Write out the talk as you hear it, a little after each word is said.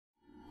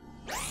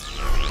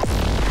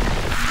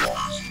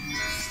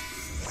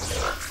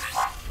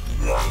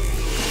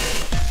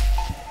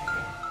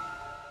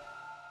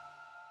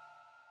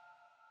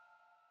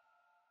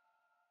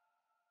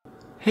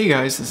Hey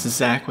guys, this is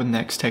Zach with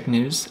Next Tech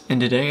News,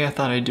 and today I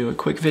thought I'd do a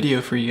quick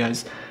video for you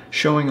guys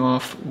showing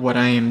off what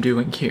I am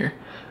doing here.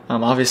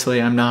 Obviously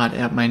I'm not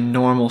at my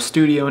normal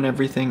studio and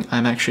everything.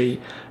 I'm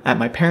actually at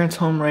my parents'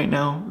 home right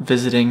now,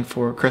 visiting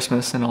for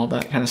Christmas and all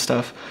that kind of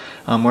stuff.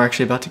 We're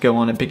actually about to go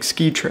on a big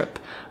ski trip.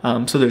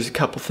 So there's a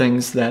couple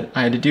things that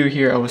I had to do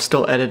here. I was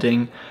still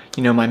editing,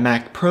 my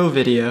Mac Pro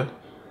video,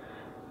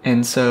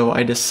 and so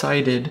I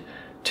decided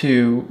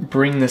to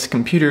bring this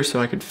computer so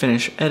I could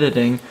finish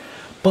editing,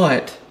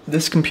 but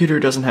this computer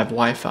doesn't have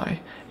Wi-Fi,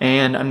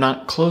 and I'm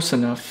not close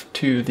enough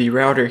to the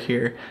router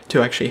here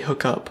to actually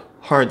hook up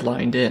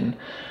hardlined in.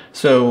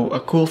 So a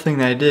cool thing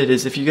that I did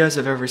is, if you guys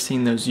have ever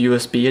seen those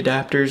USB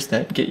adapters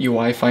that get you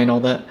Wi-Fi and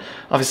all that,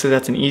 obviously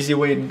that's an easy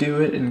way to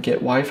do it and get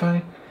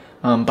Wi-Fi,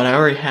 but I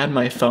already had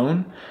my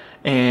phone,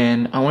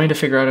 and I wanted to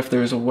figure out if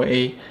there was a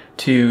way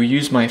to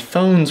use my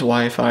phone's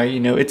Wi-Fi,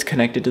 it's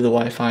connected to the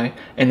Wi-Fi,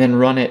 and then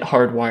run it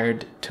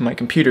hardwired to my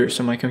computer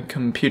so my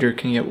computer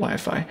can get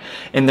Wi-Fi.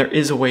 And there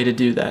is a way to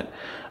do that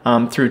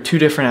through two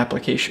different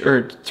applications,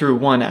 or through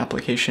one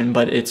application,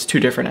 but it's two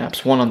different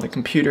apps, one on the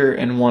computer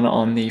and one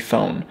on the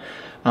phone.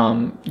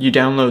 You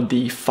download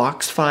the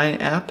Foxfi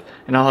app,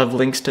 and I'll have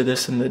links to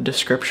this in the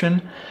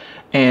description,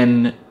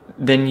 and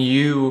then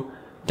you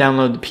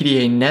download the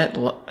PDA-NET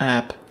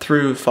app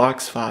through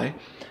Foxfi,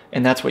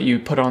 and that's what you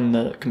put on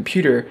the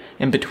computer.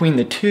 And between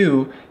the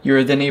two,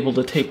 you're then able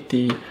to take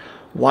the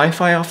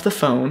Wi-Fi off the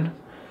phone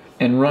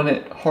and run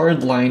it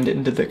hardlined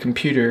into the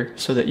computer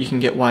so that you can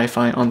get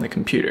Wi-Fi on the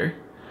computer.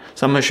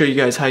 So I'm going to show you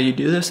guys how you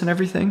do this and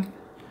everything,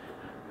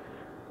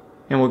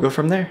 and we'll go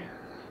from there.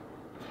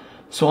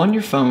 So on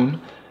your phone,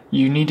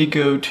 you need to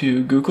go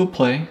to Google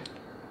Play,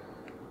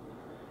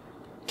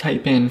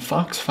 type in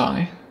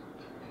Foxfi,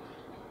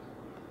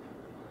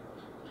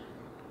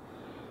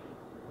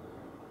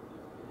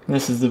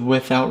 this is the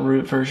without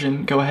root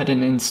version. Go ahead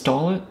and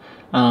install it.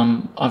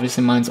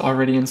 Obviously mine's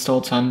already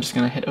installed, so I'm just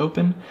going to hit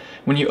open.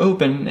 When you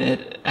open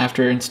it,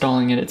 after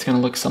installing it, it's going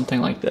to look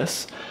something like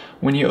this.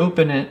 When you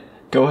open it,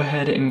 go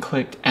ahead and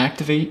click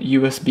activate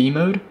USB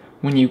mode.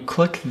 When you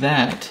click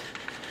that,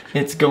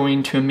 it's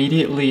going to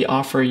immediately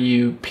offer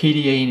you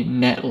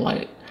PDA-NET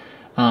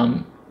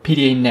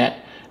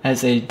PDA-NET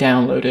as a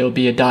download. It'll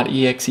be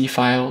a .exe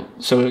file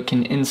so it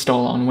can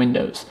install on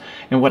Windows.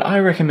 And what I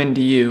recommend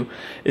to you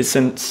is,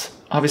 since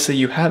obviously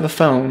you have a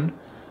phone,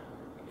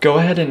 go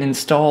ahead and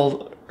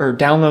install or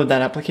download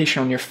that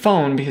application on your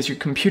phone, because your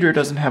computer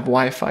doesn't have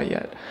Wi-Fi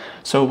yet.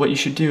 So what you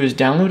should do is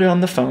download it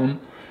on the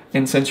phone,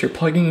 and since you're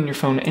plugging in your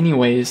phone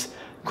anyways,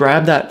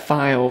 grab that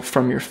file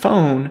from your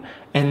phone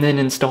and then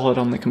install it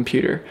on the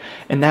computer.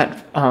 And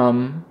that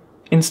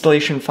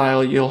installation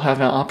file, you'll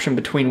have an option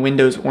between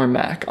Windows or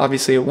Mac.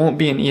 Obviously it won't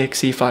be an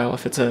exe file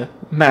if it's a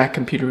Mac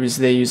computer, as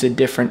they use a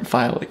different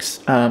file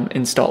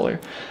installer.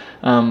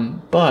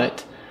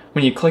 But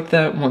when you click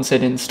that, once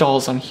it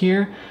installs on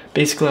here,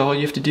 basically all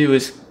you have to do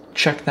is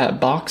check that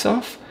box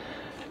off,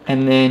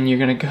 and then you're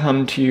going to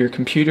come to your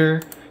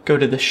computer, go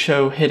to the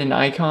show hidden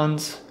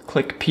icons,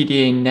 click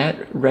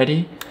PDA-NET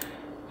ready,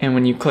 and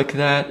when you click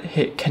that,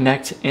 hit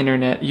connect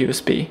internet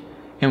USB.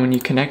 And when you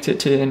connect it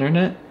to the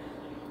internet,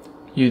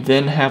 you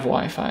then have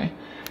Wi-Fi.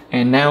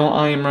 And now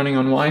I am running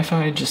on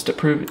Wi-Fi. Just to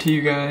prove it to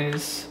you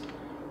guys,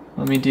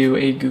 let me do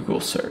a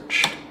Google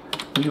search.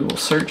 We will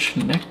search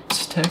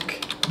Next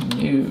Tech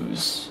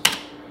News.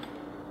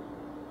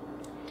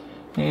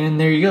 And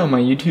there you go, my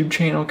YouTube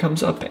channel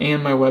comes up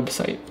and my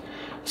website.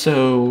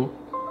 So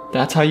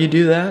that's how you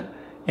do that,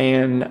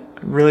 and I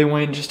really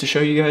wanted just to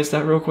show you guys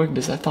that real quick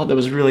because I thought that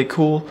was really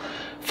cool.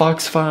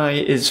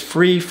 Foxfi is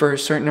free for a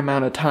certain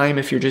amount of time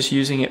if you're just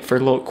using it for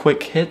little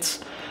quick hits,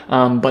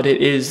 but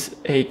it is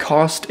a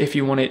cost if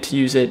you wanted to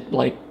use it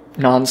like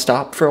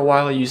non-stop for a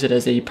while, use it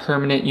as a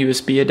permanent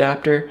USB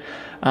adapter.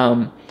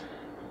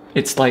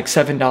 It's like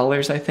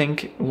 $7, I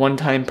think,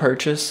 one-time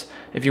purchase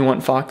if you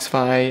want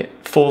Foxfi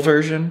full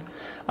version.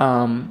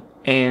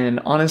 And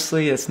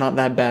honestly, it's not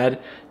that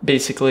bad.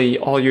 Basically,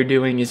 all you're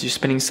doing is you're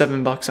spending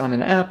 $7 on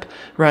an app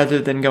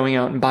rather than going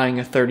out and buying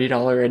a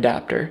 $30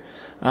 adapter.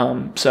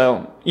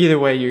 So either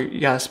way, you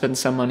gotta spend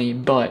some money,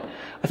 but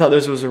I thought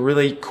this was a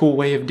really cool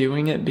way of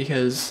doing it,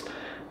 because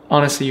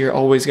honestly, you're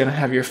always gonna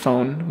have your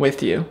phone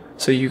with you,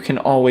 so you can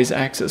always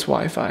access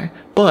Wi-Fi,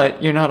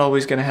 but you're not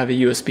always gonna have a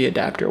USB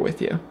adapter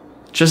with you.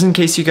 Just in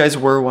case you guys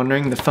were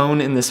wondering, the phone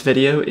in this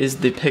video is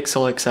the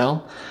Pixel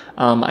XL.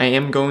 I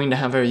am going to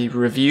have a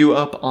review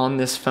up on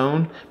this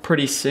phone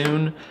pretty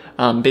soon.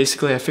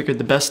 Basically, I figured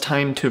the best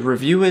time to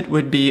review it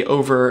would be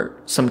over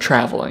some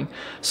traveling.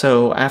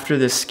 So after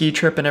this ski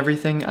trip and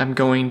everything, I'm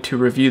going to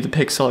review the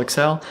Pixel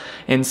XL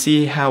and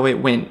see how it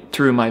went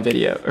through my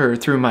video, or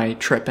through my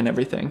trip and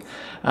everything.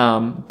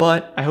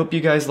 But I hope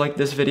you guys liked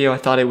this video. I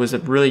thought it was a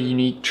really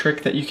unique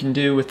trick that you can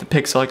do with the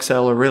Pixel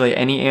XL, or really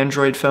any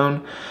Android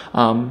phone.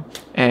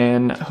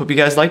 And I hope you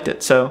guys liked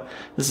it. So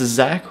this is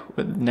Zach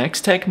with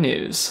Next Tech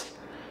News.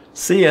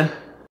 See ya.